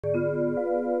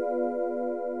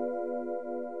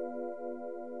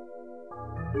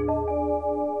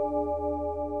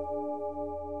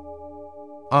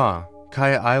Ah,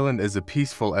 Kaya Island is as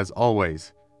peaceful as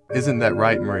always. Isn't that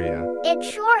right, Maria? It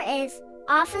sure is,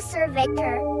 Officer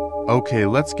Victor. Okay,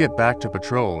 let's get back to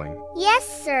patrolling.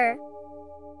 Yes, sir.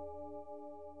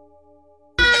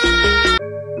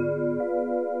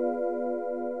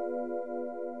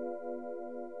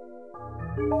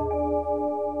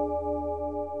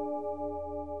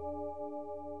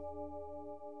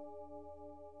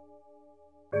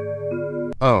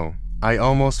 Oh, I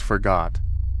almost forgot.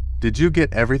 Did you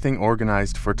get everything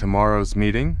organized for tomorrow's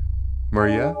meeting?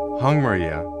 Maria?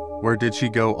 Maria? Where did she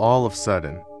go all of a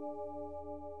sudden?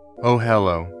 Oh,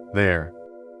 hello, there.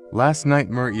 Last night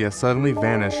Maria suddenly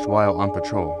vanished while on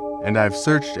patrol, and I've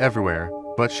searched everywhere,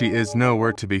 but she is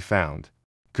nowhere to be found.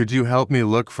 Could you help me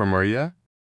look for Maria?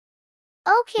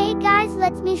 Okay, guys,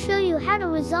 let me show you how to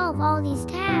resolve all these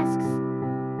tasks.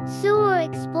 Sewer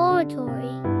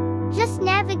exploratory. Just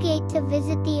navigate to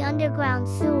visit the underground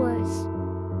sewers.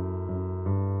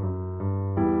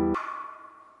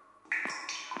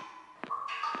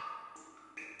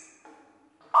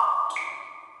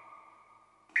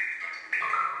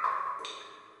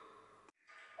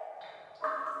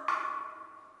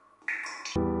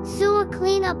 Sewer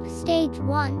cleanup stage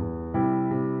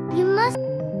 1. You must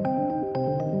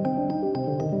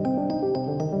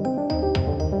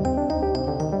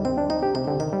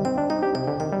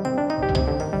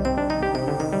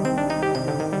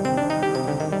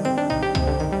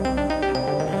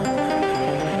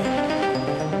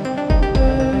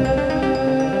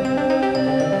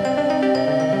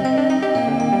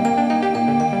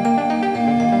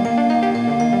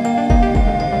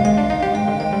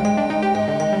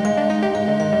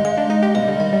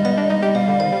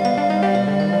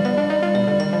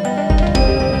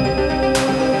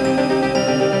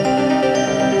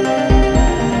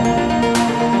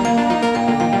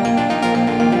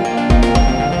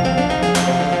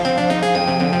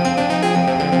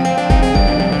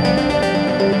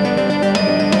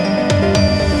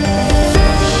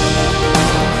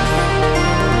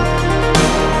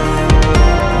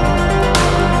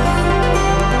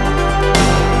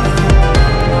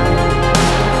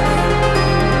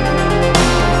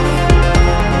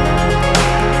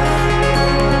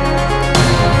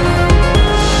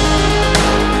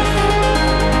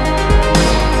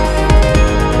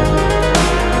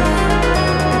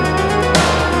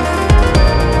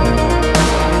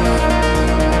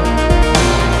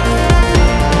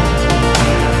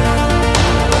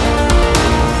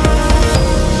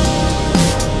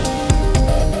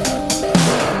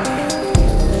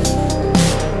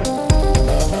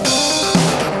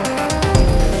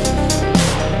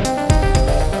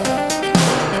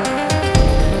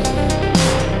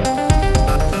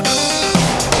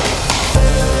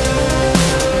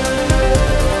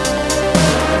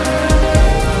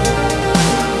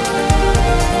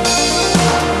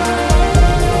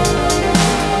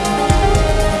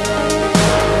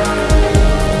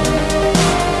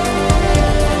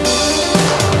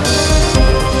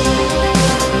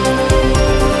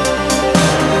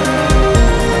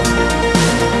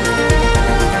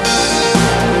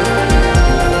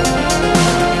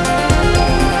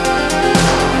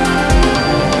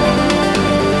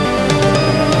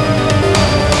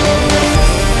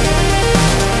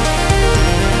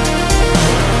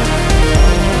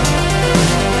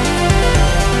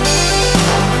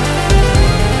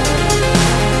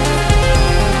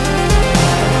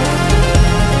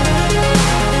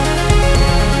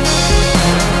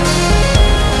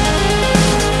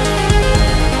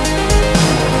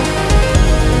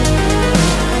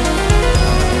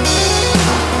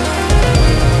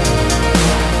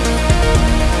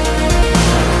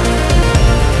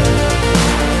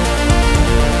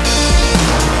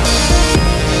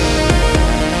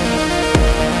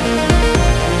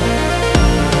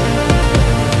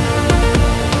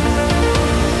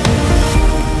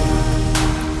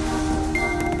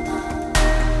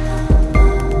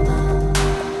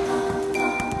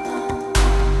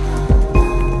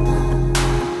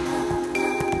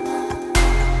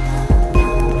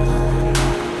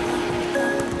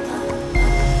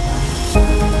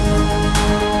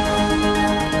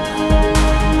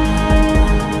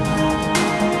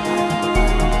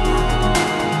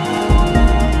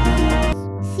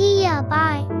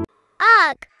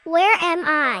Where am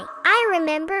I? I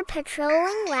remember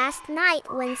patrolling last night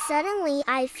when suddenly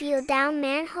I fell down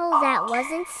manhole that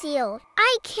wasn't sealed.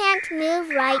 I can't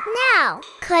move right now.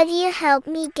 Could you help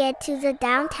me get to the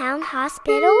downtown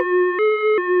hospital?